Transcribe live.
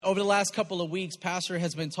over the last couple of weeks, Pastor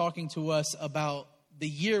has been talking to us about the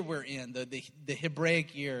year we're in, the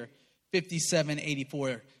Hebraic year,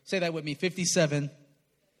 5784. Say that with me,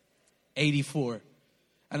 5784.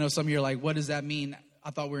 I know some of you are like, what does that mean?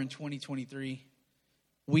 I thought we were in 2023.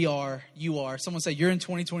 We are, you are. Someone say, you're in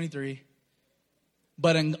 2023.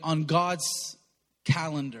 But on God's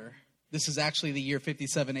calendar, this is actually the year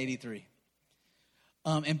 5783.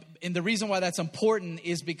 And the reason why that's important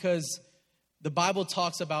is because the Bible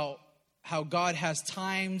talks about how God has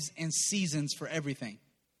times and seasons for everything.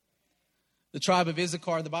 The tribe of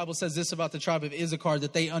Issachar, the Bible says this about the tribe of Issachar,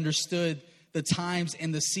 that they understood the times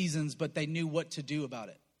and the seasons, but they knew what to do about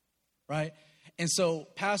it, right? And so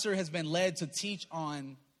Pastor has been led to teach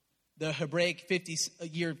on the Hebraic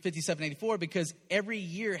year 5784 because every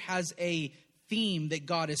year has a theme that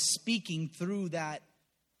God is speaking through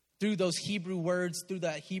those Hebrew words, through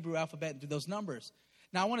that Hebrew alphabet, and through those numbers.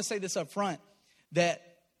 Now, I want to say this up front, that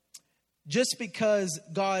just because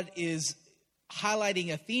God is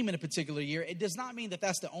highlighting a theme in a particular year, it does not mean that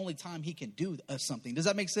that's the only time he can do something. Does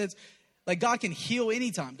that make sense? Like, God can heal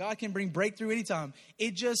anytime. God can bring breakthrough anytime.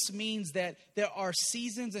 It just means that there are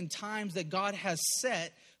seasons and times that God has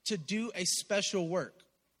set to do a special work.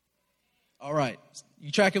 All right.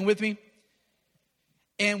 You tracking with me?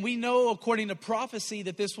 And we know, according to prophecy,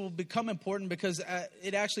 that this will become important because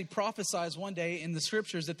it actually prophesies one day in the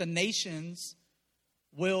scriptures that the nations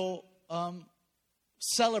will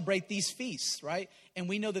celebrate these feasts, right? And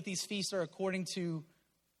we know that these feasts are according to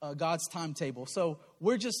God's timetable. So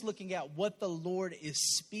we're just looking at what the Lord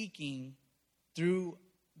is speaking through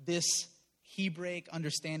this Hebraic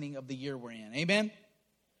understanding of the year we're in. Amen?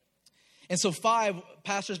 And so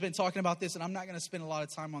Pastor's been talking about this, and I'm not going to spend a lot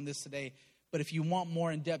of time on this today. But if you want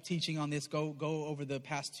more in-depth teaching on this, go over the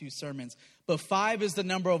past two sermons. But 5 is the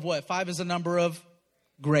number of what? 5 is the number of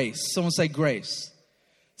grace. Someone say grace.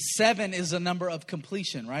 7 is the number of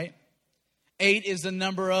completion, right? 8 is the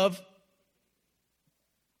number of...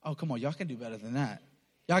 Oh, come on. Y'all can do better than that.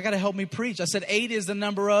 Y'all got to help me preach. I said 8 is the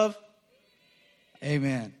number of...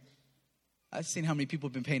 Amen. I've seen how many people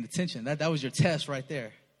have been paying attention. That was your test right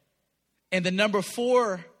there. And the number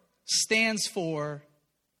 4 stands for...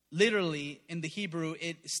 Literally, in the Hebrew,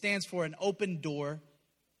 it stands for an open door.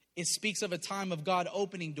 It speaks of a time of God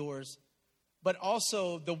opening doors. But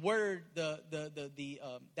also, the word,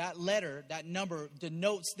 that letter, that number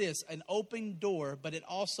denotes this, an open door, but it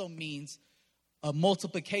also means a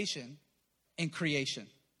multiplication and creation.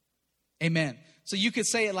 Amen. So you could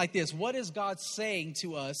say it like this. What is God saying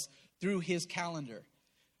to us through his calendar?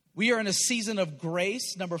 We are in a season of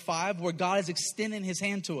grace, number 5, where God is extending his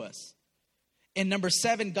hand to us. And number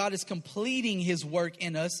 7, God is completing his work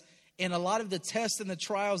in us. And a lot of the tests and the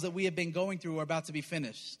trials that we have been going through are about to be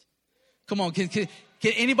finished. Come on, can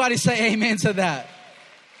anybody say amen to that?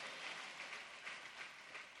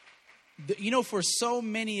 You know, for so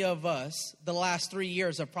many of us, the last 3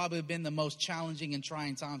 years have probably been the most challenging and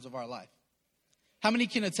trying times of our life. How many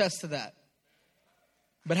can attest to that?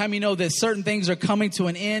 But how many know that certain things are coming to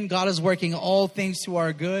an end? God is working all things to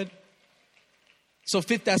our good. So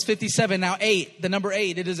that's 57. Now 8, the number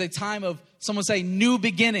 8, it is a time of, someone say, new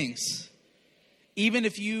beginnings. Even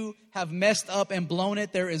if you have messed up and blown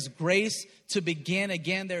it, there is grace to begin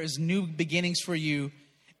again. There is new beginnings for you.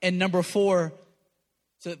 And number 4,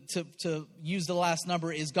 to use the last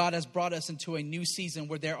number, is God has brought us into a new season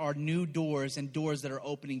where there are new doors and doors that are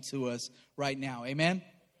opening to us right now. Amen?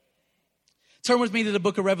 Turn with me to the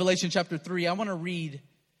book of Revelation chapter 3. I want to read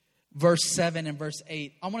verse 7 and verse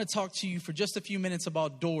 8. I want to talk to you for just a few minutes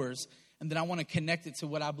about doors, and then I want to connect it to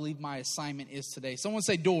what I believe my assignment is today. Someone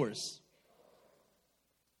say doors.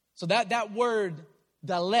 So that word,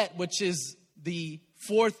 dalet, which is the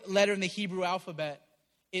 4th letter in the Hebrew alphabet,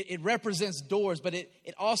 it represents doors, but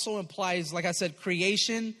it also implies, like I said,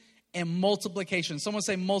 creation and multiplication. Someone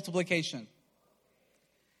say multiplication.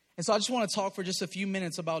 And so I just want to talk for just a few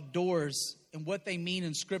minutes about doors and what they mean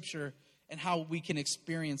in Scripture and how we can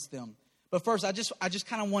experience them. But first, I just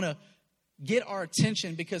kind of want to get our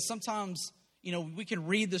attention, because sometimes, you know, we can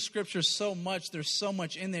read the Scriptures so much, there's so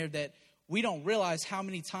much in there that we don't realize how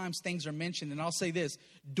many times things are mentioned. And I'll say this,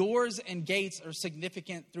 doors and gates are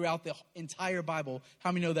significant throughout the entire Bible.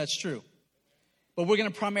 How many know that's true? But we're going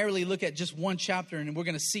to primarily look at just one chapter, and we're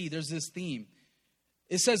going to see there's this theme.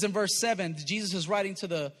 It says in verse 7, Jesus is writing to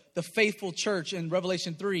the faithful church in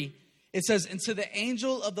Revelation 3. It says, and to the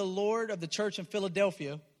angel of the Lord of the church in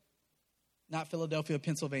Philadelphia, not Philadelphia,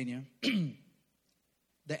 Pennsylvania,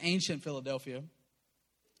 the ancient Philadelphia,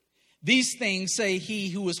 these things say he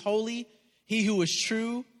who is holy, he who is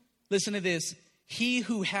true. Listen to this. He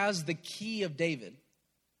who has the key of David.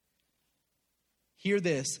 hear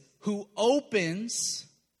this, who opens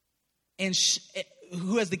and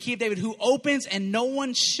who has the key of David, who opens and no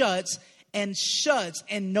one shuts, and shuts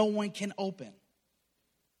and no one can open.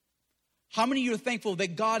 How many of you are thankful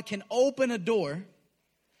that God can open a door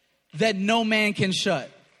that no man can shut?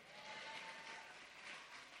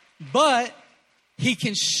 But he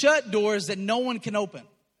can shut doors that no one can open.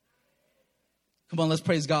 Come on, let's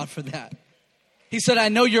praise God for that. He said, I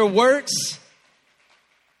know your works.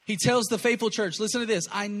 He tells the faithful church, listen to this.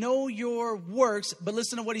 I know your works, but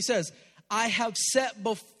listen to what he says. I have set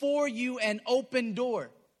before you an open door,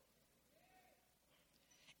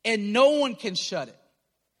 and no one can shut it.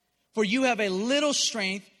 For you have a little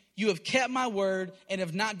strength, you have kept my word, and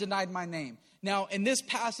have not denied my name. Now, in this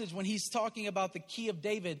passage, when he's talking about the key of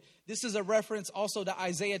David, this is a reference also to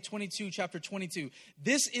Isaiah 22, chapter 22.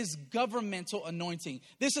 This is governmental anointing.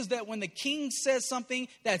 This is that when the king says something,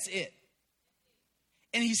 that's it.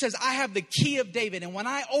 And he says, I have the key of David, and when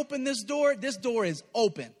I open this door is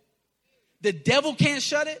open. The devil can't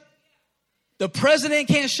shut it. The president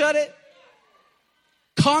can't shut it.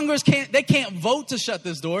 Congress they can't vote to shut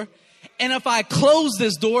this door. And if I close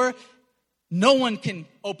this door, no one can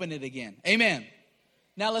open it again. Amen.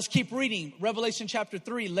 Now let's keep reading. Revelation chapter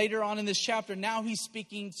 3, later on in this chapter, now he's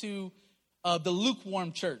speaking to the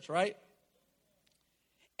lukewarm church, right?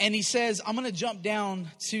 And he says, I'm going to jump down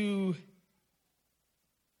to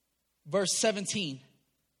verse 17.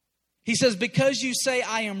 He says, because you say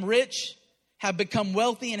I am rich, have become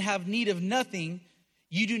wealthy, and have need of nothing,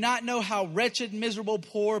 you do not know how wretched, miserable,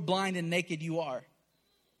 poor, blind, and naked you are.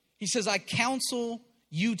 He says, I counsel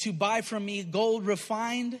you to buy from me gold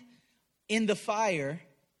refined in the fire,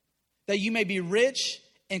 that you may be rich,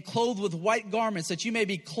 and clothed with white garments, that you may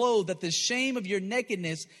be clothed, that the shame of your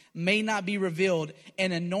nakedness may not be revealed,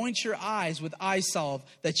 and anoint your eyes with eye salve,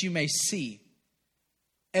 that you may see.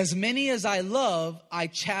 As many as I love, I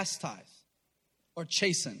chastise or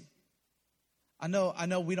chasten. I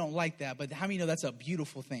know we don't like that, but how many know that's a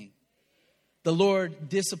beautiful thing? The Lord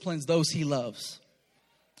disciplines those he loves.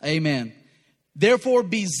 Amen. Therefore,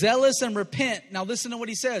 be zealous and repent. Now listen to what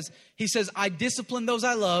he says. He says, I discipline those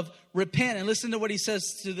I love, repent. And listen to what he says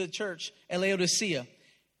to the church at Laodicea.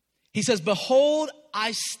 He says, behold,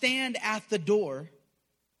 I stand at the door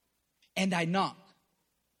and I knock.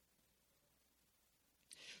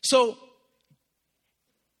 So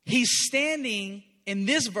he's standing in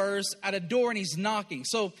this verse at a door and he's knocking.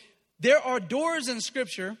 So there are doors in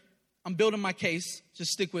Scripture. I'm building my case.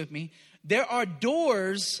 Just stick with me. There are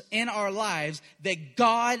doors in our lives that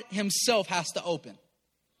God himself has to open.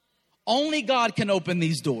 Only God can open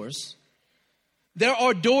these doors. There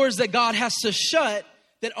are doors that God has to shut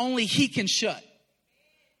that only he can shut.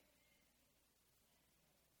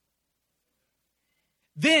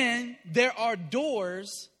 Then there are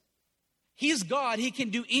doors. He's God. He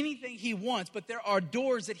can do anything he wants, but there are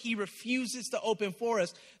doors that he refuses to open for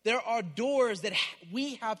us. There are doors that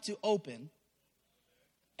we have to open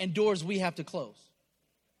and doors we have to close.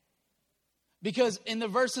 Because in the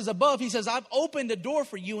verses above, he says, I've opened a door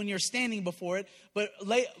for you and you're standing before it. But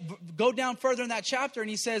go down further in that chapter and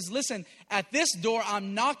he says, listen, at this door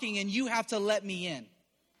I'm knocking and you have to let me in.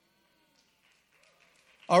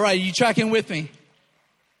 All right, are you tracking with me?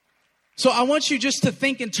 So I want you just to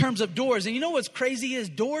think in terms of doors. And you know what's crazy is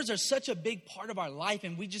doors are such a big part of our life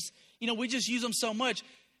and we just use them so much.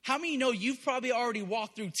 How many know you've probably already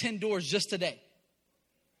walked through 10 doors just today?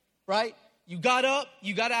 Right? You got up,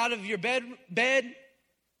 you got out of your bed,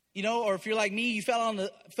 or if you're like me, you fell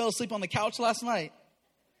asleep on the couch last night.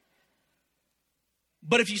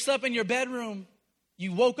 But if you slept in your bedroom,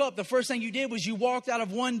 you woke up, the first thing you did was you walked out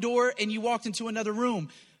of one door and you walked into another room.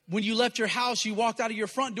 When you left your house, you walked out of your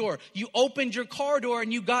front door. You opened your car door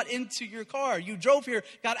and you got into your car. You drove here,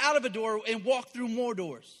 got out of a door and walked through more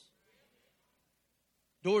doors.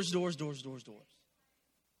 Doors, doors, doors, doors, doors.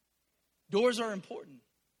 Doors are important.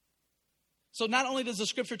 So not only does the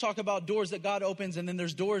scripture talk about doors that God opens, and then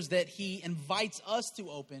there's doors that he invites us to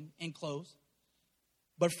open and close.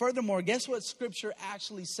 But furthermore, guess what scripture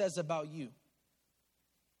actually says about you?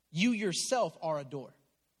 You yourself are a door.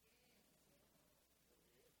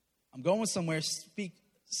 I'm going somewhere.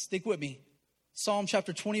 Stick with me. Psalm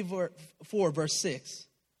chapter 24, verse 6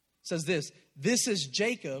 says this. This is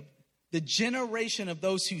Jacob, the generation of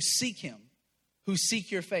those who seek him, who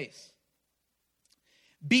seek your face.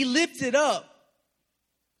 Be lifted up,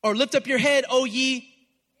 or lift up your head, O ye.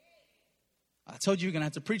 I told you you're going to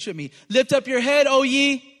have to preach with me. Lift up your head, O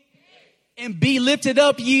ye, and be lifted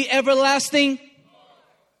up, ye everlasting.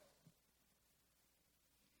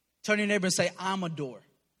 Turn to your neighbor and say, I'm a door.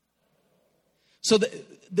 So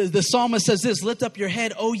the psalmist says this, lift up your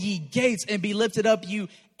head, O ye gates, and be lifted up, you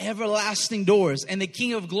everlasting doors, and the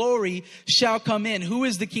King of glory shall come in. Who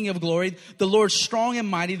is the King of glory? The Lord strong and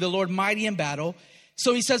mighty, the Lord mighty in battle.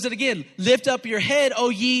 So he says it again, lift up your head, O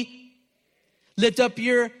ye, lift up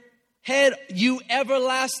your head, you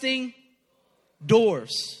everlasting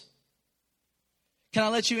doors. Can I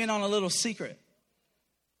let you in on a little secret?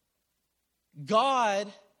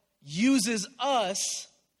 God uses us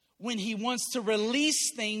when he wants to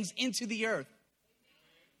release things into the earth.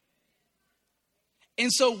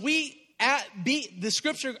 And so the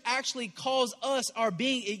scripture actually calls us our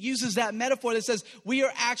being. It uses that metaphor that says we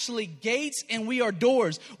are actually gates and we are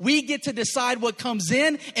doors. We get to decide what comes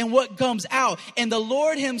in and what comes out. And the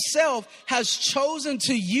Lord himself has chosen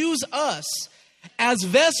to use us as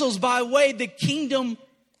vessels by way the kingdom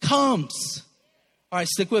comes. All right,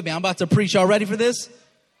 stick with me. I'm about to preach. Y'all ready for this?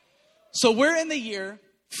 So we're in the year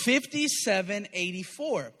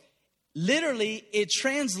 5784. Literally, it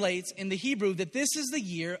translates in the Hebrew that this is the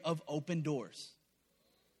year of open doors.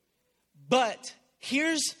 But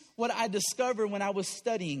here's what I discovered when I was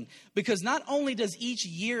studying. Because not only does each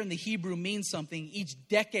year in the Hebrew mean something, each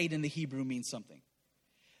decade in the Hebrew means something.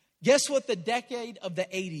 Guess what the decade of the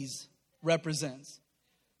 80s represents?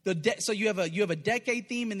 So you have a decade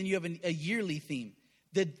theme and then you have a yearly theme.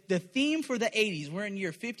 The theme for the 80s, we're in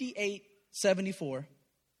year 5874.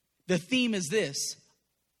 The theme is this.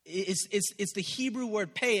 It's the Hebrew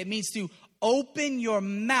word pay. It means to open your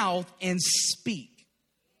mouth and speak.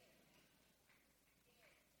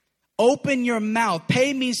 Open your mouth.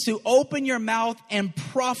 Pay means to open your mouth and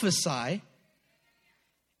prophesy.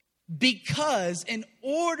 Because in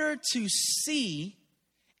order to see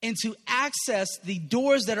and to access the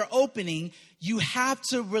doors that are opening, you have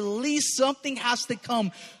to release. Something has to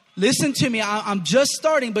come. Listen to me. I'm just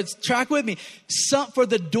starting, but track with me. For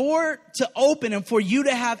the door to open and for you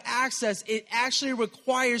to have access, it actually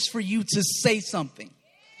requires for you to say something.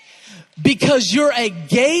 Because you're a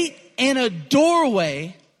gate and a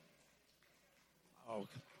doorway. Oh,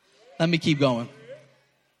 let me keep going.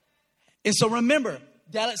 And so remember,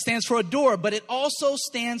 that stands for a door, but it also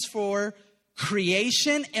stands for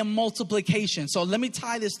creation and multiplication. So let me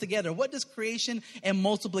tie this together. What does creation and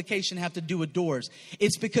multiplication have to do with doors?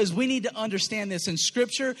 It's because we need to understand this in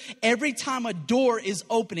scripture. Every time a door is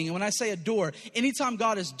opening, and when I say a door, anytime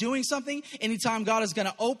God is doing something, anytime God is going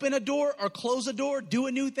to open a door or close a door, do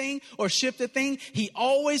a new thing or shift a thing, he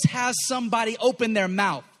always has somebody open their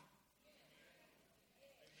mouth.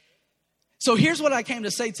 So here's what I came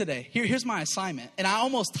to say today. Here's my assignment. And I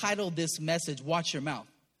almost titled this message, Watch Your Mouth.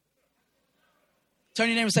 Turn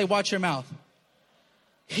your neighbor and say, watch your mouth.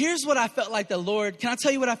 Here's what I felt like the Lord, can I tell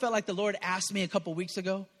you what I felt like the Lord asked me a couple weeks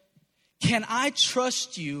ago? Can I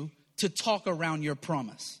trust you to talk around your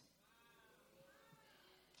promise?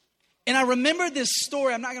 And I remember this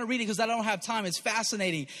story. I'm not going to read it because I don't have time. It's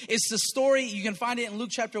fascinating. It's the story, you can find it in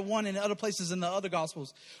Luke chapter 1 and other places in the other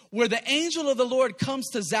Gospels, where the angel of the Lord comes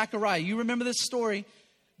to Zechariah. You remember this story?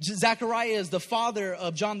 Zechariah is the father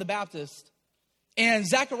of John the Baptist. And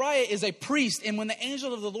Zechariah is a priest. And when the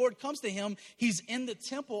angel of the Lord comes to him, he's in the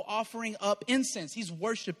temple offering up incense. He's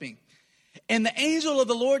worshiping. And the angel of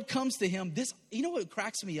the Lord comes to him. You know what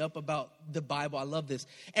cracks me up about the Bible? I love this.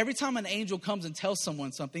 Every time an angel comes and tells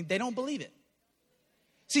someone something, they don't believe it.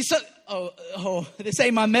 See, this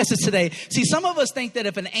ain't my message today. See, some of us think that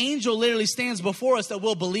if an angel literally stands before us, that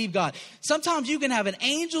we'll believe God. Sometimes you can have an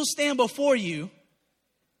angel stand before you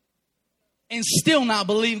and still not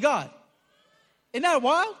believe God. Isn't that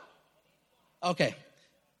wild? Okay.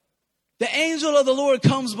 The angel of the Lord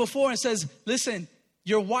comes before and says, listen,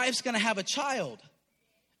 your wife's going to have a child.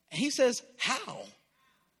 And he says, how?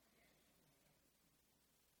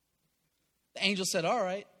 The angel said, all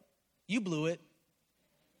right, you blew it.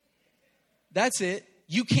 That's it.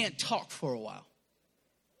 You can't talk for a while.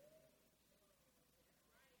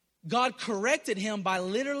 God corrected him by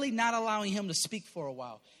literally not allowing him to speak for a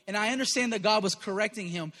while. And I understand that God was correcting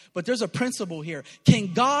him, but there's a principle here.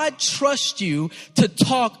 Can God trust you to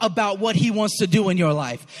talk about what he wants to do in your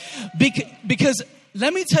life? Because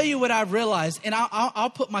let me tell you what I've realized, and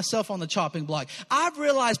I'll put myself on the chopping block. I've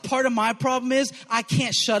realized part of my problem is I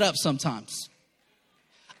can't shut up sometimes.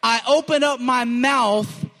 I open up my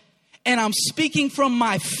mouth and I'm speaking from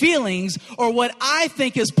my feelings or what I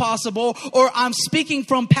think is possible, or I'm speaking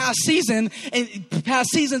from past seasons,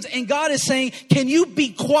 and God is saying, can you be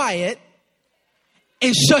quiet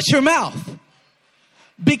and shut your mouth?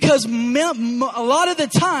 Because a lot of the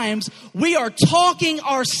times we are talking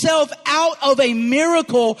ourselves out of a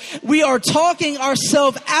miracle. We are talking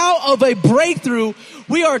ourselves out of a breakthrough.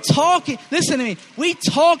 We are talking, listen to me, we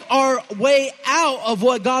talk our way out of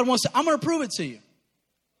what God wants to. I'm going to prove it to you.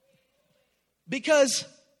 Because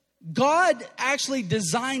God actually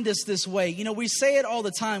designed us this way. You know, we say it all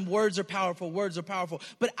the time, words are powerful, words are powerful.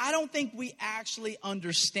 But I don't think we actually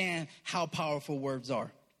understand how powerful words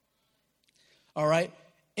are. All right?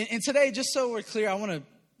 And today, just so we're clear, I want to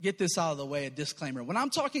get this out of the way, a disclaimer. When I'm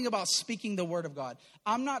talking about speaking the word of God,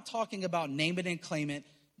 I'm not talking about name it and claim it,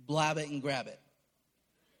 blab it and grab it.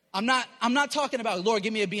 I'm not talking about, Lord,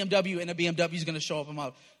 give me a BMW and a BMW is going to show up in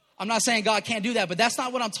my. I'm not saying God can't do that, but that's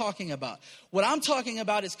not what I'm talking about. What I'm talking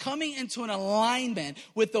about is coming into an alignment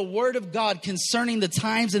with the word of God concerning the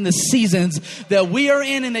times and the seasons that we are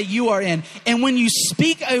in and that you are in. And when you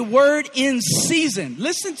speak a word in season,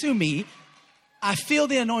 listen to me. I feel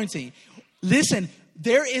the anointing. Listen,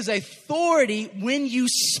 there is authority when you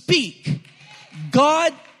speak.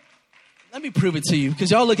 God, let me prove it to you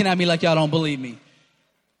because y'all looking at me like y'all don't believe me.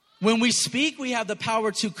 When we speak, we have the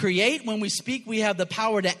power to create. When we speak, we have the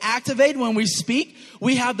power to activate. When we speak,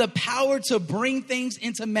 we have the power to bring things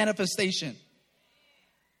into manifestation.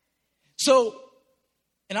 So,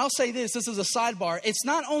 and I'll say this is a sidebar. It's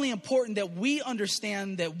not only important that we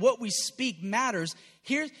understand that what we speak matters.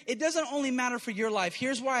 It doesn't only matter for your life.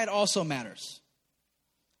 Here's why it also matters.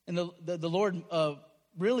 And the Lord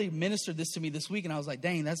really ministered this to me this week, and I was like,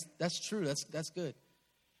 dang, that's true. That's good.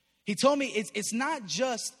 He told me it's not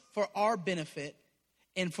just for our benefit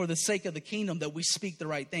and for the sake of the kingdom that we speak the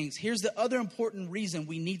right things. Here's the other important reason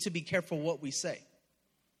we need to be careful what we say.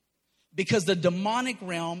 Because the demonic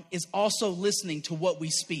realm is also listening to what we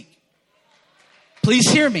speak.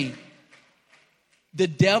 Please hear me. The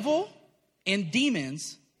devil and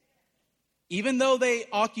demons, even though they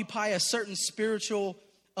occupy a certain spiritual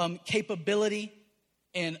capability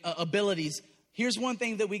and abilities, here's one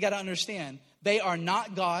thing that we got to understand. They are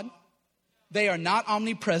not God. They are not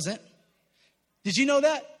omnipresent. Did you know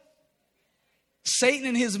that? Satan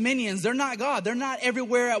and his minions, they're not God. They're not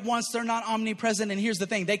everywhere at once. They're not omnipresent. And here's the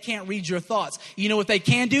thing. They can't read your thoughts. You know what they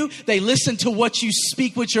can do? They listen to what you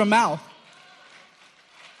speak with your mouth.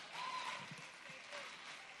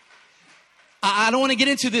 I don't want to get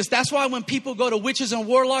into this. That's why when people go to witches and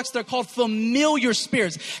warlocks, they're called familiar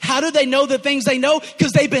spirits. How do they know the things they know?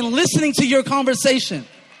 Because they've been listening to your conversation.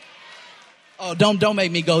 Oh, don't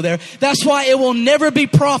make me go there. That's why it will never be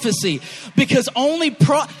prophecy. Because only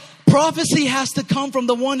prophecy has to come from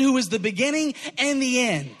the one who is the beginning and the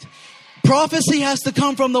end. Prophecy has to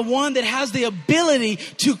come from the one that has the ability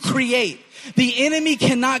to create. The enemy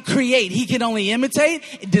cannot create. He can only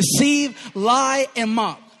imitate, deceive, lie, and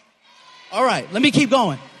mock. All right, let me keep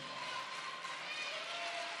going.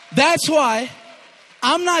 That's why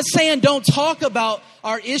I'm not saying don't talk about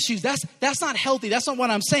our issues. That's not healthy. That's not what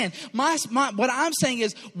I'm saying. What I'm saying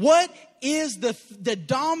is, what is the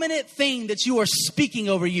dominant thing that you are speaking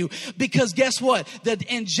over you? Because guess what? The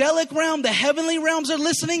angelic realm, the heavenly realms are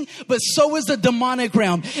listening, but so is the demonic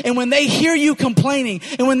realm. And when they hear you complaining,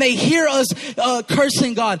 and when they hear us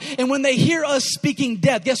cursing God, and when they hear us speaking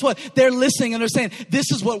death, guess what? They're listening and they're saying,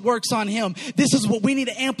 this is what works on him. This is what we need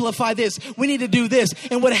to amplify this. We need to do this.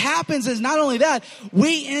 And what happens is not only that,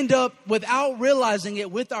 we end up, without realizing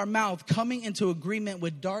it, with our mouth coming into agreement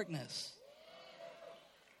with darkness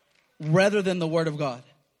rather than the word of God.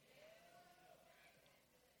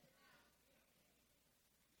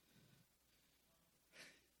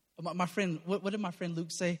 My friend, what did my friend Luke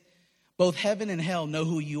say? Both heaven and hell know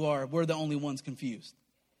who you are. We're the only ones confused.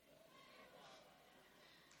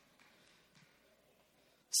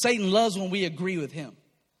 Satan loves when we agree with him,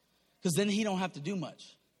 because then he don't have to do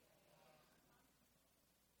much.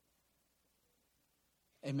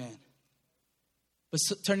 Amen. But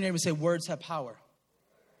turn your neighbor and say, words have power.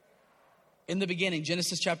 In the beginning,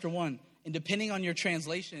 Genesis chapter 1, and depending on your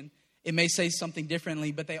translation, it may say something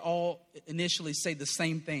differently, but they all initially say the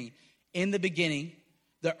same thing. In the beginning,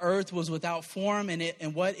 the earth was without form, and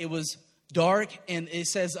it was dark, and it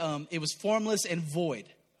says it was formless and void.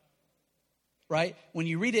 Right? When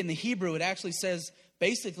you read it in the Hebrew, it actually says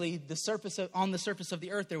basically on the surface of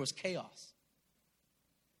the earth there was chaos.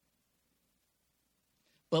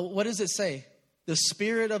 But what does it say? The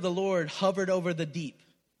Spirit of the Lord hovered over the deep.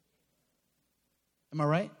 Am I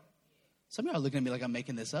right? Some of y'all are looking at me like I'm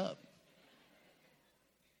making this up.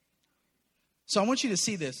 So I want you to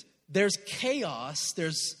see this. There's chaos.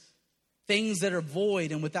 There's things that are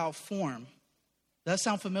void and without form. Does that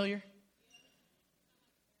sound familiar?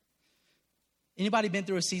 Anybody been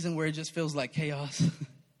through a season where it just feels like chaos?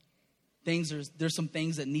 there's some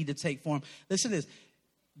things that need to take form. Listen to this.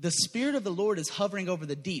 The Spirit of the Lord is hovering over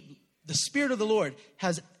the deep. The Spirit of the Lord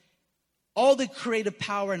has all the creative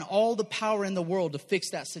power and all the power in the world to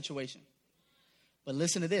fix that situation. But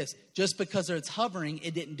listen to this. Just because it's hovering,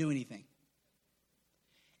 it didn't do anything.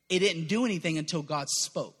 It didn't do anything until God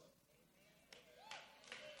spoke.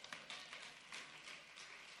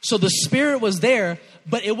 So the Spirit was there,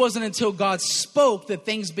 but it wasn't until God spoke that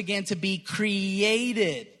things began to be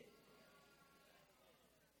created.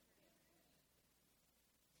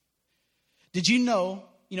 Did you know,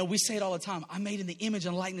 we say it all the time, I'm made in the image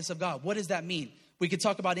and likeness of God. What does that mean? We could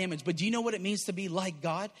talk about image, but do you know what it means to be like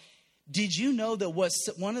God? Did you know that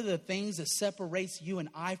one of the things that separates you and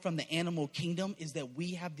I from the animal kingdom is that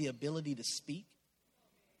we have the ability to speak?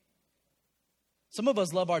 Some of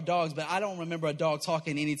us love our dogs, but I don't remember a dog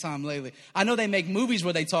talking anytime lately. I know they make movies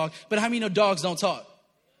where they talk, but how many know dogs don't talk?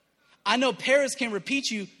 I know parrots can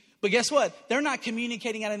repeat you, but guess what? They're not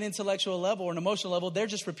communicating at an intellectual level or an emotional level. They're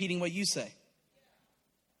just repeating what you say.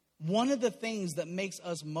 One of the things that makes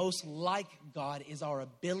us most like God is our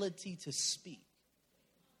ability to speak.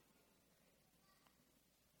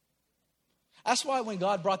 That's why when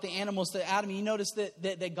God brought the animals to Adam, you notice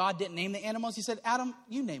that God didn't name the animals. He said, Adam,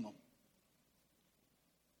 you name them.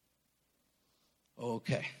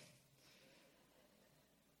 Okay.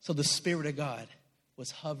 So the Spirit of God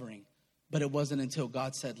was hovering, but it wasn't until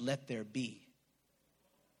God said, let there be,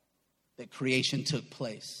 that creation took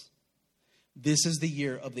place. This is the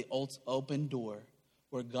year of the open door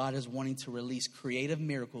where God is wanting to release creative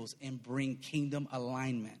miracles and bring kingdom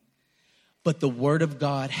alignment. But the word of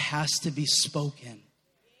God has to be spoken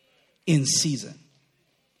in season.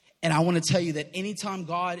 And I want to tell you that anytime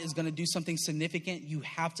God is going to do something significant, you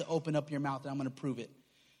have to open up your mouth, and I'm going to prove it.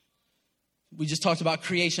 We just talked about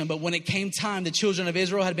creation, but when it came time, the children of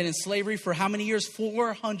Israel had been in slavery for how many years?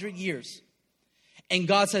 400 years. And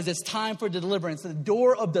God says it's time for deliverance. The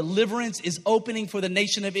door of deliverance is opening for the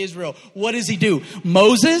nation of Israel. What does he do?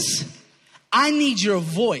 Moses, I need your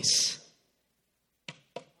voice.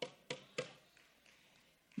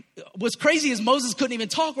 What's crazy is Moses couldn't even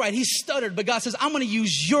talk right. He stuttered, but God says, I'm going to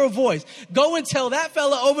use your voice. Go and tell that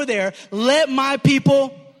fella over there, let my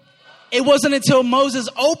people. It wasn't until Moses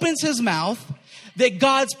opens his mouth that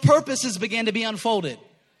God's purposes began to be unfolded.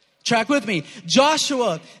 Track with me.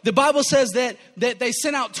 Joshua, the Bible says that they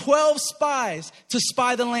sent out 12 spies to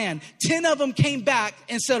spy the land. 10 of them came back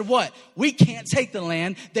and said, what? We can't take the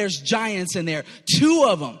land. There's giants in there. 2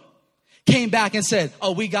 of them came back and said,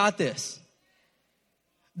 oh, we got this.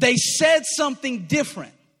 They said something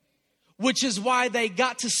different, which is why they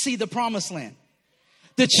got to see the promised land.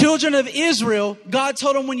 The children of Israel, God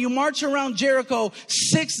told them, when you march around Jericho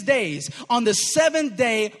 6 days, on the 7th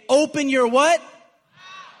day, open your what?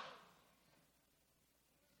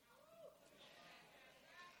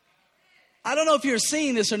 I don't know if you're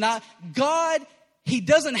seeing this or not. God, he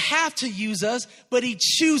doesn't have to use us, but he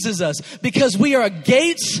chooses us because we are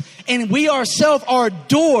gates and we ourselves are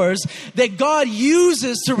doors that God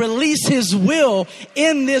uses to release his will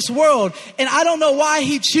in this world. And I don't know why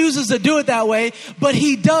he chooses to do it that way, but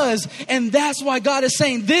he does. And that's why God is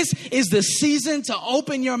saying this is the season to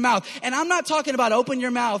open your mouth. And I'm not talking about open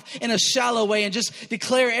your mouth in a shallow way and just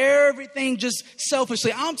declare everything just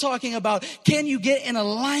selfishly. I'm talking about, can you get in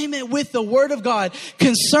alignment with the word of God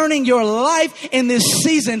concerning your life in this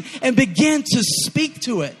season and begin to speak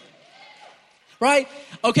to it? Right?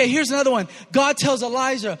 Okay, here's another one. God tells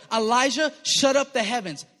Elijah, shut up the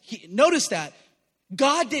heavens. Notice that.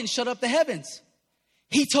 God didn't shut up the heavens.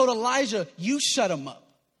 He told Elijah, you shut them up.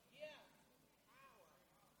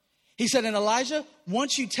 He said, and Elijah,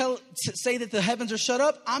 once you say that the heavens are shut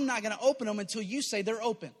up, I'm not going to open them until you say they're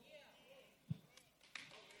open.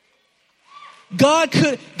 God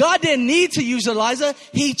didn't need to use Elijah.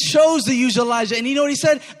 He chose to use Elijah. And you know what he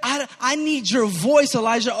said? I need your voice,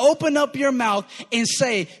 Elijah. Open up your mouth and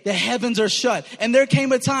say the heavens are shut. And there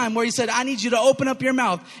came a time where he said, I need you to open up your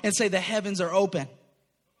mouth and say the heavens are open.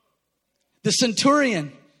 The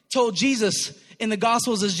centurion told Jesus in the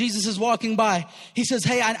Gospels as Jesus is walking by, he says,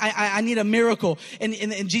 hey, I need a miracle. And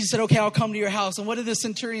Jesus said, okay, I'll come to your house. And what did the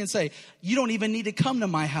centurion say? You don't even need to come to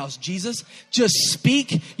my house, Jesus. Just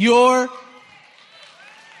speak your.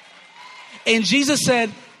 And Jesus said,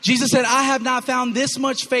 I have not found this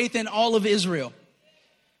much faith in all of Israel.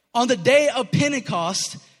 On the day of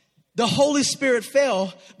Pentecost, the Holy Spirit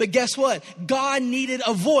fell, but guess what? God needed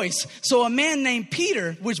a voice. So a man named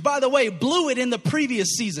Peter, which by the way, blew it in the previous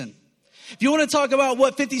season. If you want to talk about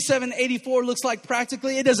what 5784 looks like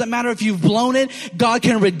practically, it doesn't matter if you've blown it. God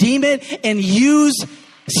can redeem it and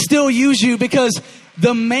still use you, because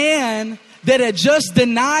the man that had just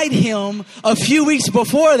denied him a few weeks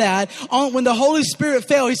before that, when the Holy Spirit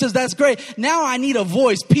fell, he says, that's great. Now I need a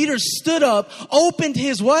voice. Peter stood up, opened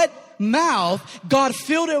his what? Mouth. God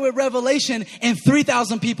filled it with revelation, and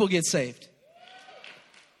 3,000 people get saved.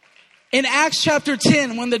 In Acts chapter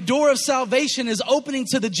 10, when the door of salvation is opening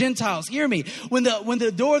to the Gentiles, hear me, when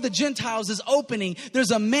the door of the Gentiles is opening,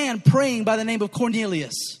 there's a man praying by the name of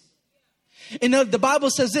Cornelius. And the Bible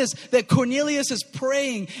says this, that Cornelius is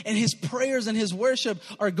praying, and his prayers and his worship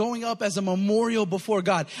are going up as a memorial before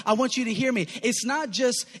God. I want you to hear me. It's not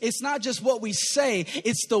just what we say.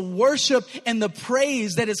 It's the worship and the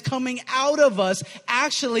praise that is coming out of us.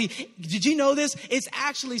 Actually, did you know this? It's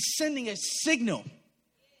actually sending a signal.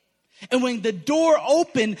 And when the door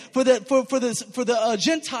opened for the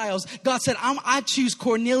Gentiles, God said, I choose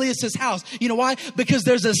Cornelius' house. You know why? Because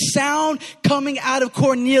there's a sound coming out of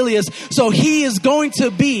Cornelius. So he is going to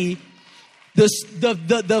be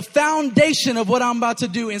the foundation of what I'm about to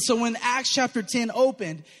do. And so when Acts chapter 10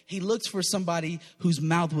 opened, he looked for somebody whose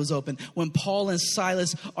mouth was open. When Paul and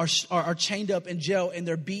Silas are chained up in jail, and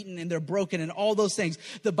they're beaten and they're broken and all those things,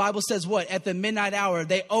 the Bible says what? At the midnight hour,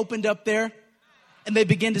 they opened up their and they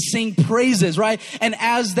began to sing praises, right? And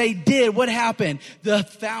as they did, what happened? The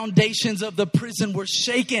foundations of the prison were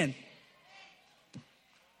shaken.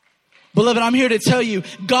 Beloved, I'm here to tell you,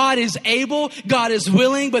 God is able, God is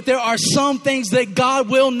willing, but there are some things that God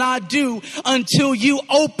will not do until you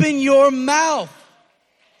open your mouth.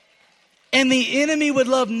 And the enemy would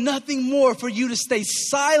love nothing more for you to stay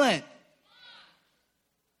silent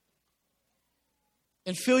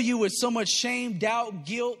and fill you with so much shame, doubt,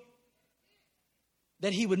 guilt,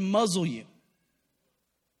 that he would muzzle you.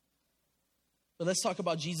 But let's talk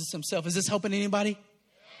about Jesus himself. Is this helping anybody?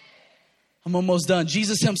 I'm almost done.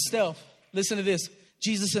 Jesus himself, listen to this.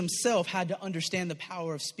 Jesus himself had to understand the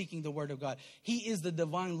power of speaking the word of God. He is the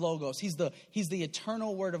divine logos. He's the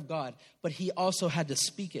eternal word of God, but he also had to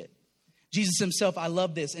speak it. Jesus himself, I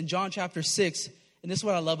love this. In John chapter 6, and this is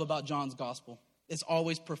what I love about John's gospel. It's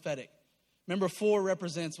always prophetic. Remember, 4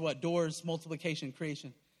 represents what? Doors, multiplication,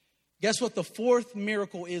 creation. Guess what the 4th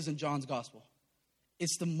miracle is in John's gospel?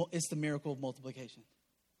 It's the miracle of multiplication.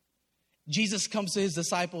 Jesus comes to his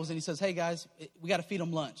disciples and he says, hey guys, we got to feed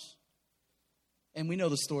them lunch. And we know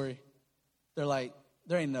the story. They're like,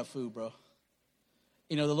 there ain't enough food, bro.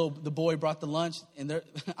 You know, the boy brought the lunch, and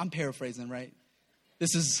I'm paraphrasing, right?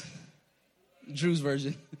 This is Drew's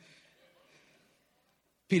version.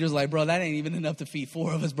 Peter's like, bro, that ain't even enough to feed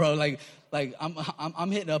 4 of us, bro. Like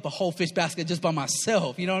I'm hitting up a whole fish basket just by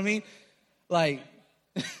myself. You know what I mean? Like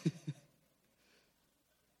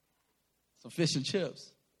some fish and chips.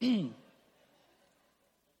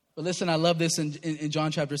 But listen, I love this in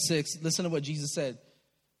John chapter 6. Listen to what Jesus said.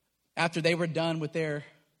 After they were done with their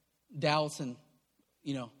doubts and,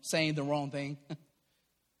 saying the wrong thing,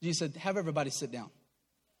 Jesus said, have everybody sit down.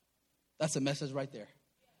 That's a message right there.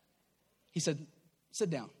 He said, sit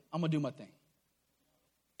down. I'm going to do my thing.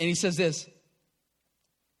 And he says this.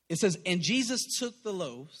 It says, and Jesus took the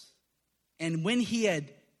loaves, and when he had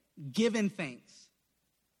given thanks,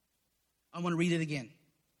 I want to read it again.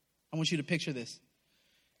 I want you to picture this.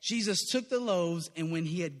 Jesus took the loaves, and when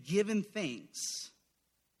he had given thanks,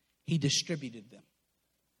 he distributed them.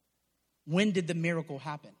 When did the miracle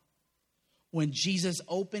happen? When Jesus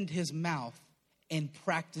opened his mouth and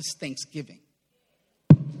practiced thanksgiving.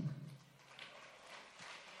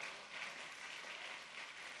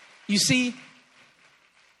 You see,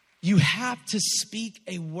 you have to speak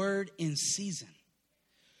a word in season.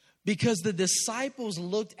 Because the disciples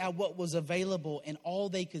looked at what was available and all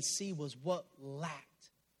they could see was what lacked.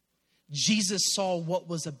 Jesus saw what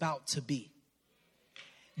was about to be.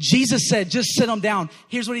 Jesus said, just sit them down.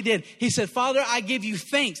 Here's what he did. He said, Father, I give you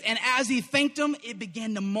thanks. And as he thanked them, it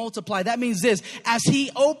began to multiply. That means this, as he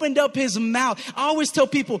opened up his mouth, I always tell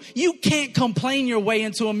people, you can't complain your way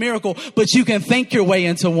into a miracle, but you can thank your way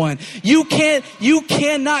into one. You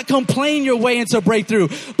cannot complain your way into breakthrough,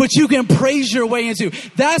 but you can praise your way into.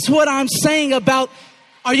 That's what I'm saying about.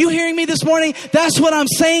 Are you hearing me this morning? That's what I'm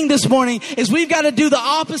saying this morning is we've got to do the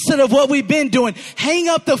opposite of what we've been doing. Hang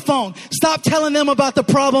up the phone. Stop telling them about the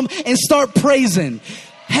problem and start praising.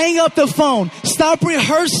 Hang up the phone. Stop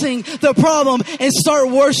rehearsing the problem and start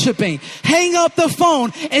worshiping. Hang up the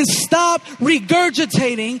phone and stop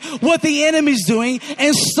regurgitating what the enemy's doing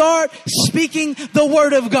and start speaking the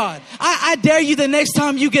word of God. I dare you the next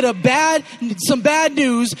time you get some bad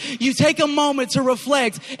news, you take a moment to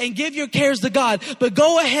reflect and give your cares to God. But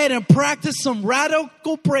go ahead and practice some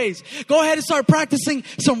radical praise. Go ahead and start practicing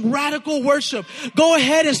some radical worship. Go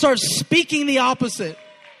ahead and start speaking the opposite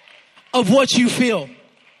of what you feel.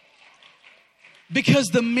 Because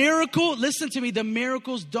the miracle, listen to me, the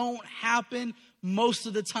miracles don't happen most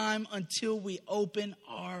of the time until we open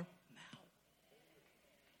our mouth.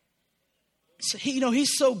 So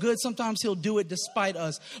he's so good. Sometimes he'll do it despite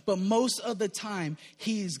us. But most of the time,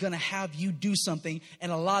 he's going to have you do something.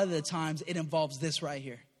 And a lot of the times, it involves this right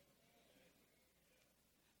here.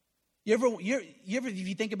 You ever, if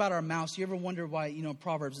you think about our mouths, you ever wonder why, in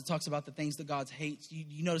Proverbs, it talks about the things that God hates.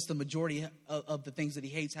 You notice the majority of the things that he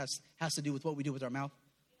hates has to do with what we do with our mouth.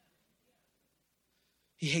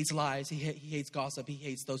 He hates lies. He hates gossip. He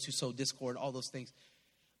hates those who sow discord, all those things.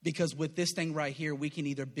 Because with this thing right here, we can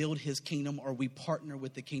either build his kingdom or we partner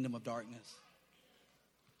with the kingdom of darkness.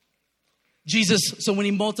 Jesus, so when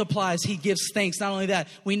he multiplies, he gives thanks. Not only that,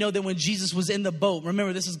 we know that when Jesus was in the boat,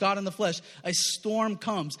 remember, this is God in the flesh, a storm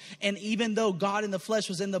comes. And even though God in the flesh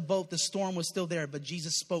was in the boat, the storm was still there, but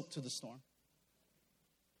Jesus spoke to the storm.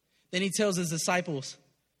 Then he tells his disciples,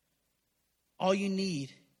 all you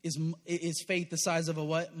need is faith the size of a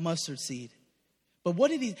what? Mustard seed. But what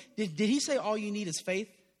did he say all you need is faith?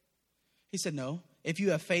 He said, no. If you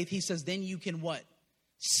have faith, he says, then you can what?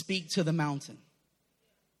 Speak to the mountain.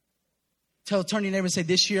 Turn your neighbor and say,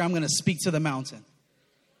 this year I'm going to speak to the mountain.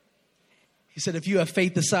 He said, if you have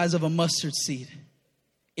faith the size of a mustard seed,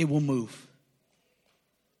 it will move.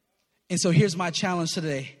 And so here's my challenge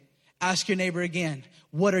today. Ask your neighbor again,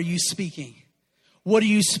 what are you speaking? What are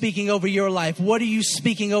you speaking over your life? What are you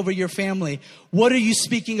speaking over your family? What are you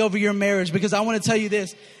speaking over your marriage? Because I want to tell you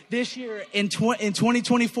this year in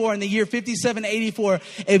 2024, in the year 5784,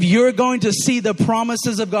 if you're going to see the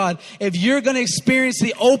promises of God, if you're going to experience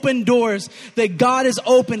the open doors that God is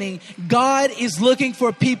opening, God is looking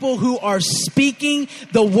for people who are speaking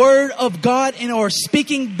the word of God and are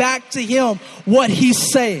speaking back to him what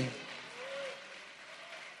he's saying.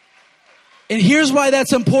 And here's why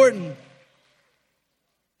that's important.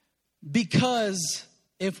 Because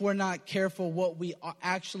if we're not careful, what we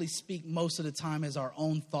actually speak most of the time is our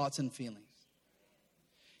own thoughts and feelings.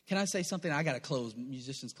 Can I say something? I got to close.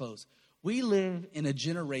 Musicians, close. We live in a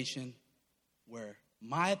generation where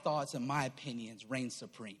my thoughts and my opinions reign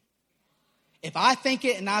supreme. If I think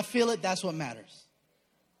it and I feel it, that's what matters.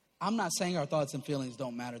 I'm not saying our thoughts and feelings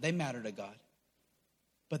don't matter. They matter to God.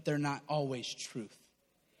 But they're not always truth.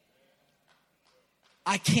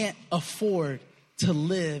 I can't afford to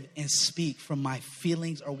live and speak from my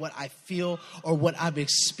feelings or what I feel or what I've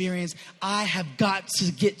experienced. I have got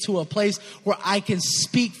to get to a place where I can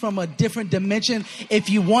speak from a different dimension.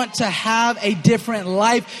 If you want to have a different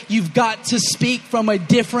life, you've got to speak from a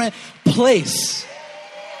different place.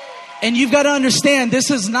 And you've got to understand,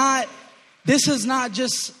 this is not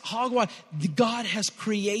just hogwash. God has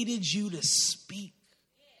created you to speak,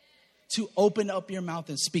 to open up your mouth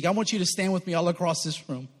and speak. I want you to stand with me all across this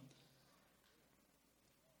room.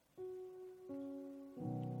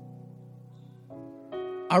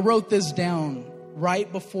 I wrote this down right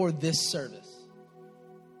before this service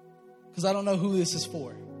because I don't know who this is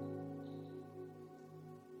for.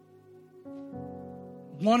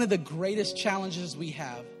 One of the greatest challenges we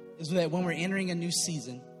have is that when we're entering a new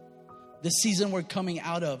season, the season we're coming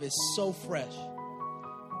out of is so fresh.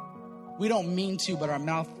 We don't mean to, but our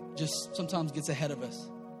mouth just sometimes gets ahead of us.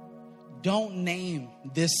 Don't name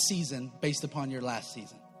this season based upon your last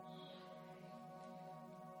season.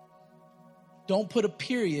 Don't put a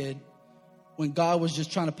period when God was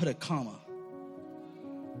just trying to put a comma.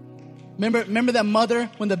 Remember that mother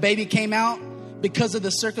when the baby came out? Because of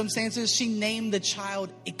the circumstances, she named the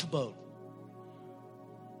child Ichabod.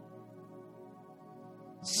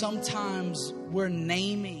 Sometimes we're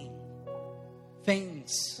naming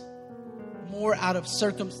things more out of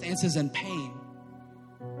circumstances and pain,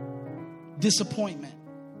 disappointment.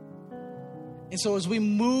 And so as we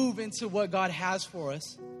move into what God has for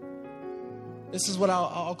us, this is what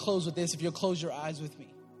I'll close with this. If you'll close your eyes with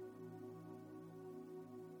me.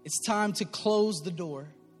 It's time to close the door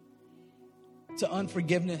to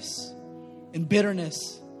unforgiveness and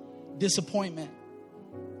bitterness, disappointment.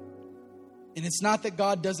 And it's not that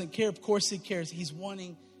God doesn't care. Of course he cares. He's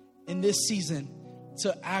wanting in this season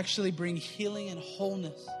to actually bring healing and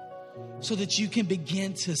wholeness so that you can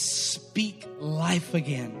begin to speak life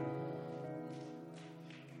again.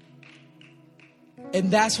 And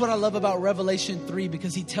that's what I love about Revelation 3,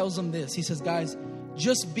 because he tells them this. He says, guys,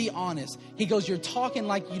 just be honest. He goes, you're talking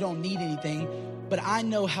like you don't need anything, but I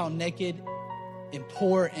know how naked and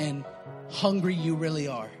poor and hungry you really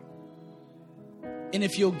are. And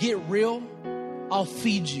if you'll get real, I'll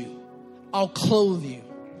feed you. I'll clothe you.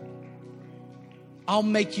 I'll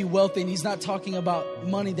make you wealthy. And he's not talking about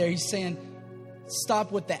money there. He's saying,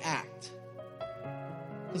 stop with the act.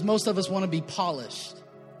 Because most of us want to be polished.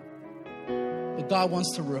 But God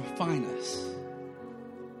wants to refine us.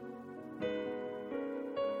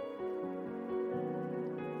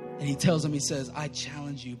 And he tells him, he says, I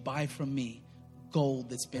challenge you, buy from me gold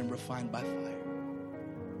that's been refined by fire.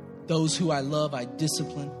 Those who I love, I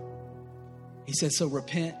discipline. He says, so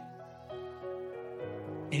repent.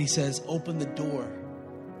 And he says, open the door.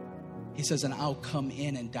 He says, and I'll come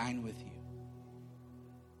in and dine with you.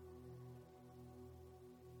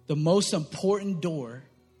 The most important door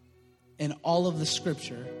in all of the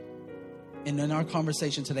scripture and in our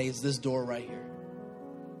conversation today is this door right here.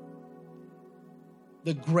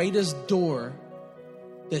 The greatest door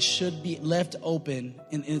that should be left open,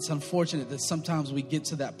 and it's unfortunate that sometimes we get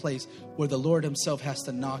to that place where the Lord himself has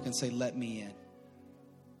to knock and say, let me in.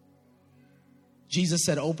 Jesus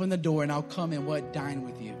said, open the door and I'll come and what? Dine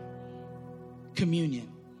with you.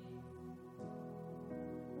 Communion.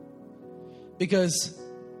 Because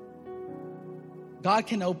God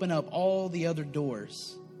can open up all the other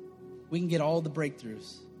doors. We can get all the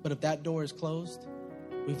breakthroughs. But if that door is closed,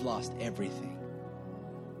 we've lost everything.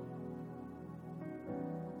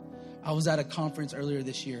 I was at a conference earlier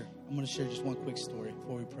this year. I'm going to share just one quick story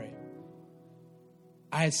before we pray.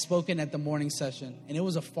 I had spoken at the morning session, and it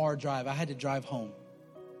was a far drive. I had to drive home.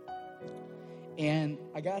 And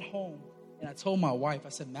I got home, and I told my wife, I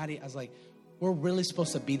said, Maddie, I was like, we're really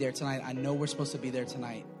supposed to be there tonight. I know we're supposed to be there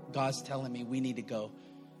tonight. God's telling me we need to go.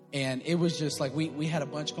 And it was just like we had a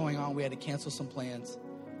bunch going on. We had to cancel some plans.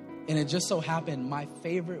 And it just so happened my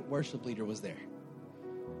favorite worship leader was there.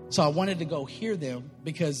 So I wanted to go hear them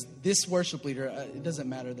because this worship leader, it doesn't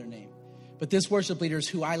matter their name, but this worship leader is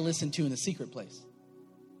who I listen to in the secret place.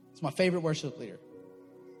 It's my favorite worship leader.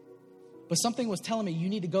 But something was telling me, you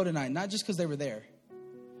need to go tonight, not just because they were there.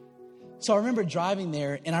 So I remember driving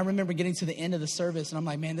there, and I remember getting to the end of the service, and I'm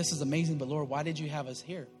like, man, this is amazing, but Lord, why did you have us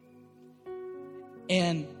here?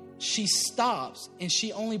 And she stops, and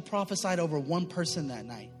she only prophesied over one person that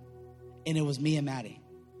night, and it was me and Maddie.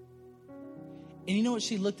 And you know what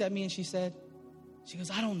she looked at me and she said? She goes,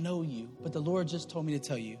 I don't know you, but the Lord just told me to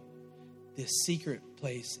tell you, this secret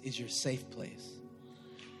place is your safe place.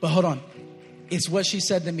 But hold on. It's what she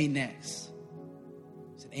said to me next.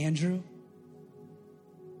 She said, Andrew,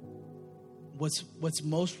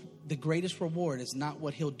 the greatest reward is not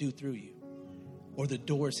what he'll do through you or the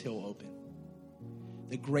doors he'll open.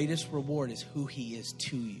 The greatest reward is who he is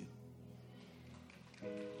to you.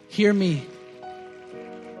 Hear me.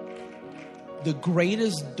 The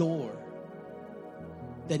greatest door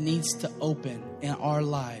that needs to open in our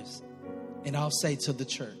lives, and I'll say to the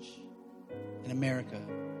church in America,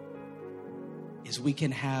 is we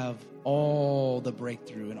can have all the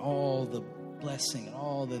breakthrough and all the blessing and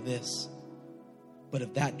all the this. But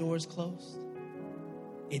if that door is closed,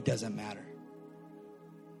 it doesn't matter.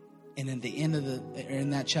 And in the end of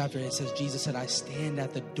in that chapter, it says, Jesus said, I stand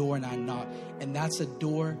at the door and I knock. And that's a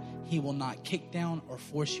door he will not kick down or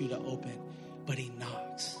force you to open, but he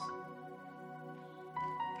knocks.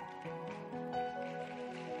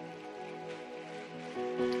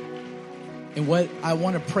 And what I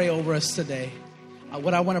want to pray over us today,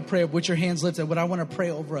 what I want to pray with your hands lifted, what I want to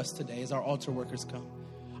pray over us today as our altar workers come.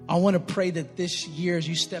 I want to pray that this year, as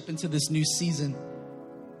you step into this new season,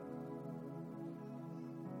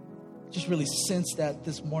 just really sense that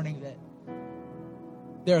this morning that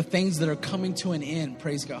there are things that are coming to an end,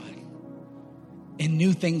 praise God. And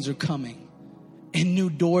new things are coming. And new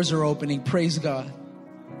doors are opening, praise God.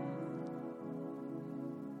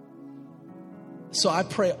 So I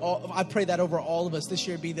pray that over all of us. This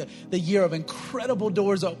year be the year of incredible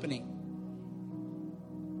doors opening.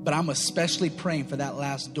 But I'm especially praying for that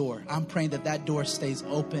last door. I'm praying that door stays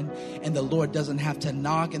open and the Lord doesn't have to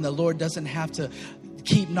knock and the Lord doesn't have to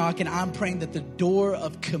keep knocking. I'm praying that the door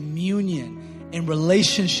of communion and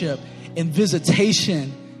relationship and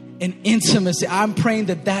visitation and intimacy, I'm praying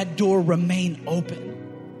that door remain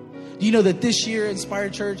open. Do you know that this year,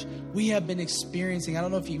 Inspired Church, we have been experiencing, I don't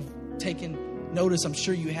know if you've taken notice, I'm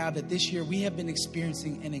sure you have, that this year we have been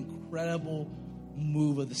experiencing an incredible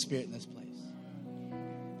move of the Spirit in this place.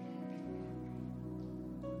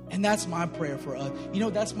 And that's my prayer for us. You know,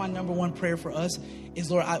 that's my number one prayer for us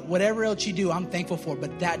is, Lord, whatever else you do, I'm thankful for,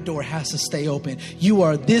 but that door has to stay open. You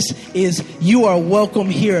are welcome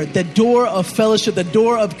here. The door of fellowship, the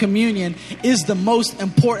door of communion is the most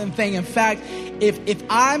important thing. In fact, if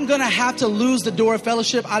I'm going to have to lose the door of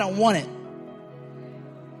fellowship, I don't want it.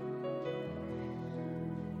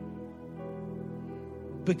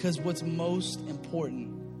 Because what's most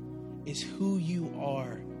important is who you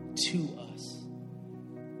are to us.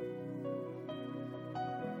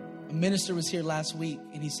 A minister was here last week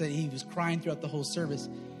and he said he was crying throughout the whole service.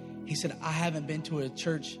 He said, I haven't been to a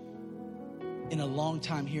church in a long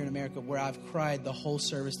time here in America where I've cried the whole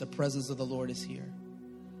service, the presence of the Lord is here.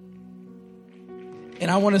 And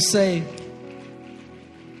I want to say,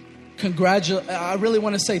 I really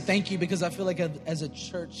want to say thank you, because I feel like as a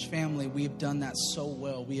church family, we have done that so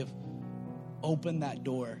well. We have opened that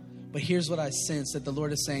door. But here's what I sense, that the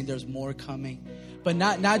Lord is saying there's more coming. But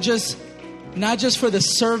not just for the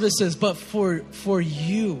services, but for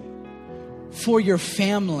you, for your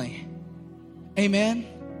family. Amen?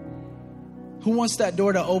 Who wants that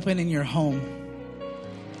door to open in your home?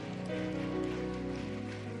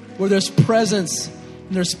 Where there's presence,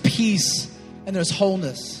 and there's peace, and there's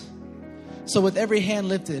wholeness. So with every hand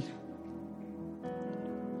lifted,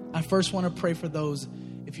 I first want to pray for those.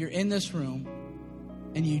 If you're in this room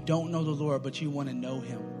and you don't know the Lord, but you want to know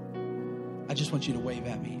him, I just want you to wave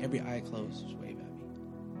at me. Every eye closed, just wave at me.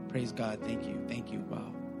 Praise God. Thank you. Thank you.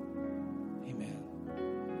 Wow.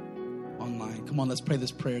 Amen. Online. Come on, let's pray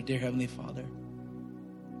this prayer. Dear Heavenly Father,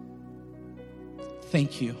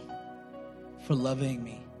 thank you for loving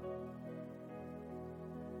me.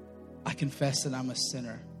 I confess that I'm a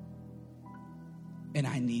sinner and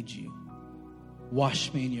I need you.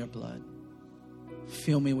 Wash me in your blood.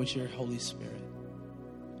 Fill me with your Holy Spirit.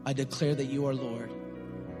 I declare that you are Lord.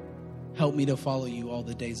 Help me to follow you all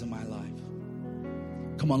the days of my life.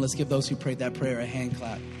 Come on, let's give those who prayed that prayer a hand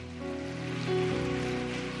clap.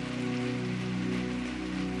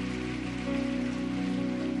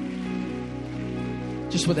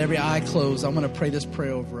 Just with every eye closed, I'm going to pray this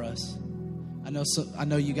prayer over us. I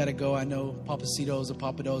know you got to go. I know Papacitos or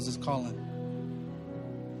Papados is calling.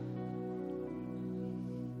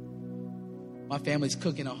 My family's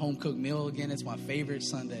cooking a home-cooked meal again. It's my favorite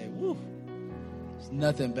Sunday. Woo. There's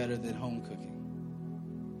nothing better than home cooking.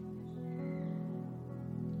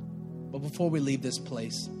 But before we leave this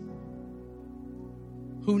place,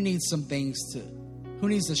 who needs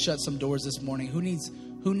to shut some doors this morning? Who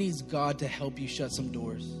needs God to help you shut some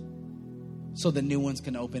doors so the new ones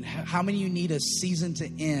can open? How many of you need a season to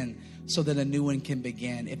end so that a new one can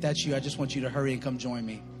begin? If that's you, I just want you to hurry and come join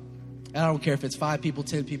me. I don't care if it's 5 people,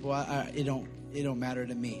 10 people. It don't matter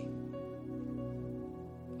to me.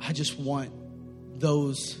 I just want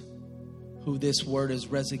those who this word is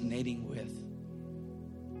resonating with.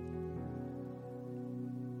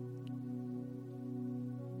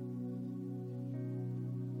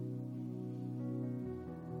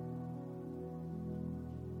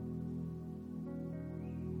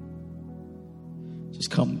 Just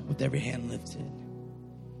come with every hand lifted.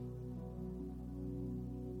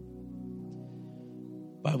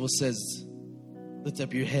 Bible says, lift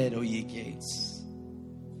up your head, O ye gates,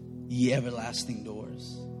 ye everlasting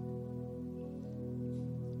doors.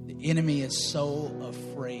 The enemy is so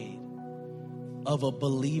afraid of a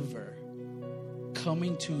believer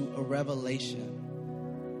coming to a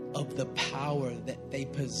revelation of the power that they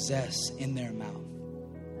possess in their mouth.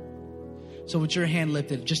 So with your hand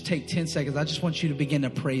lifted, just take 10 seconds. I just want you to begin to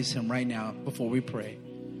praise him right now before we pray.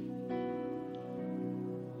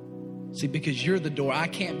 See, because you're the door. I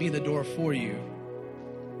can't be the door for you.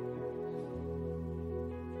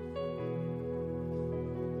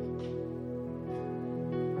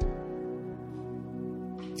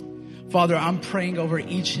 Father, I'm praying over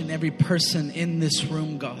each and every person in this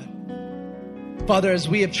room, God. Father, as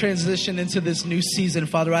we have transitioned into this new season,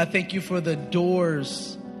 Father, I thank you for the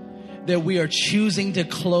doors that we are choosing to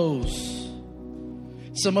close.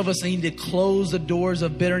 Some of us need to close the doors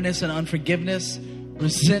of bitterness and unforgiveness,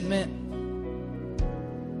 resentment.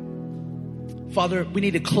 Father, we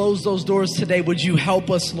need to close those doors today. Would you help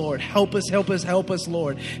us, Lord? Help us, help us, help us,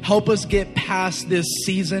 Lord. Help us get past this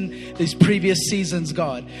season, these previous seasons,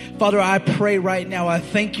 God. Father, I pray right now, I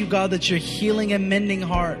thank you, God, that you're healing and mending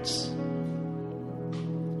hearts.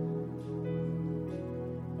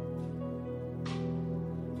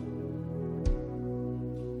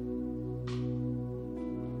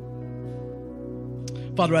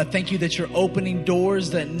 Father, I thank you that you're opening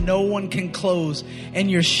doors that no one can close,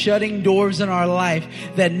 and you're shutting doors in our life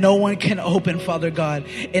that no one can open, Father God.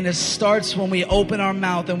 And it starts when we open our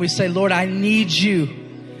mouth and we say, Lord, I need you.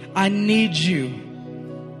 I need you.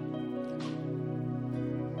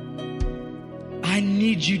 I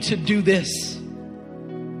need you to do this.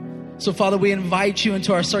 So, Father, we invite you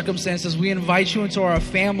into our circumstances. We invite you into our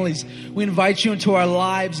families. We invite you into our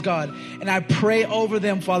lives, God. And I pray over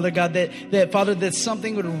them, Father God, that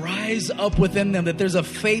something would rise up within them, that there's a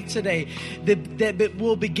faith today that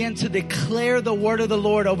will begin to declare the word of the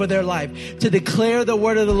Lord over their life, to declare the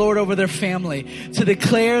word of the Lord over their family, to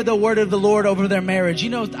declare the word of the Lord over their marriage. You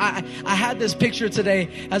know, I had this picture today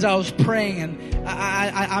as I was praying, and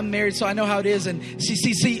I'm married, so I know how it is. And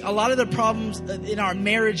see, a lot of the problems in our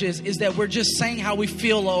marriages is that we're just saying how we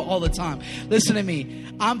feel all the time. Listen to me.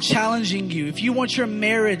 I'm challenging you. If you want your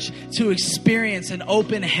marriage to experience an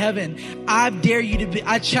open heaven,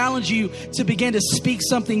 I challenge you to begin to speak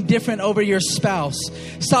something different over your spouse.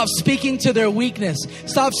 Stop speaking to their weakness.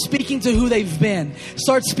 Stop speaking to who they've been.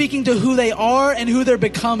 Start speaking to who they are and who they're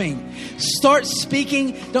becoming. Stop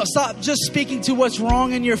just speaking to what's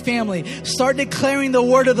wrong in your family. Start declaring the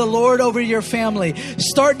word of the Lord over your family.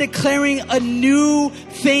 Start declaring a new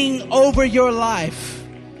thing over your life.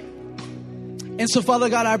 And so, Father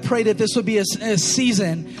God, I pray that this would be a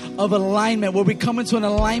season of alignment where we come into an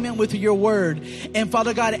alignment with your word. And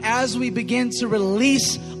Father God, as we begin to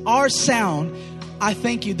release our sound, I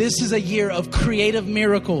thank you. This is a year of creative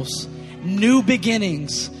miracles, new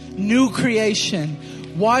beginnings, new creation.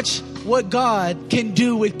 Watch what God can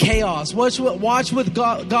do with chaos. Watch what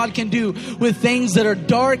God can do with things that are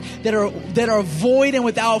dark, that are void and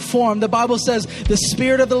without form. The Bible says the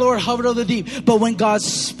Spirit of the Lord hovered over the deep. But when God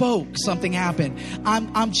spoke, something happened.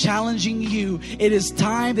 I'm challenging you. It is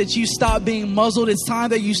time that you stop being muzzled. It's time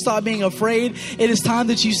that you stop being afraid. It is time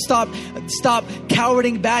that you stop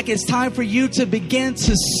cowering back. It's time for you to begin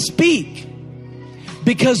to speak.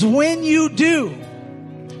 Because when you do,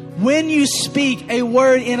 when you speak a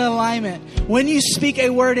word in alignment, when you speak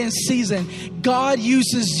a word in season, God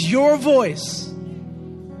uses your voice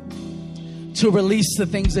to release the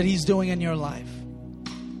things that He's doing in your life.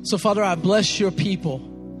 So, Father, I bless your people.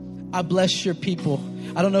 I bless your people.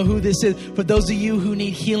 I don't know who this is. For those of you who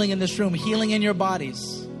need healing in this room, healing in your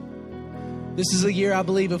bodies. This is a year, I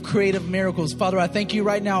believe, of creative miracles. Father, I thank you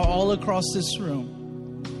right now all across this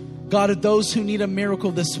room. God, of those who need a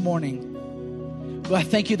miracle this morning, I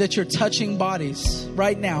thank you that you're touching bodies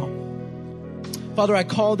right now. Father, I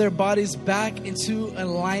call their bodies back into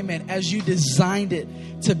alignment as you designed it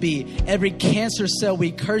to be. Every cancer cell,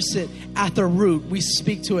 we curse it at the root. We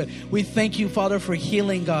speak to it. We thank you, Father, for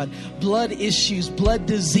healing, God. Blood issues, blood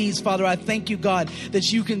disease, Father, I thank you, God,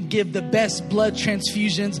 that you can give the best blood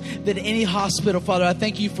transfusions than any hospital, Father. I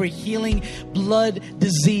thank you for healing blood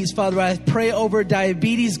disease, Father. I pray over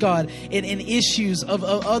diabetes, God, and issues of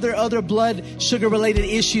other blood sugar-related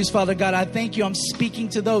issues, Father God. I thank you. I'm speaking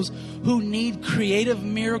to those who need creative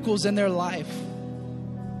miracles in their life.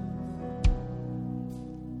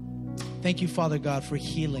 Thank you, Father God, for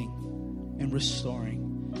healing and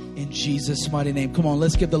restoring. In Jesus' mighty name. Come on,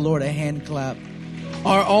 let's give the Lord a hand clap.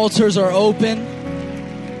 Our altars are open.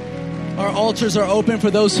 Our altars are open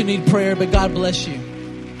for those who need prayer, but God bless you.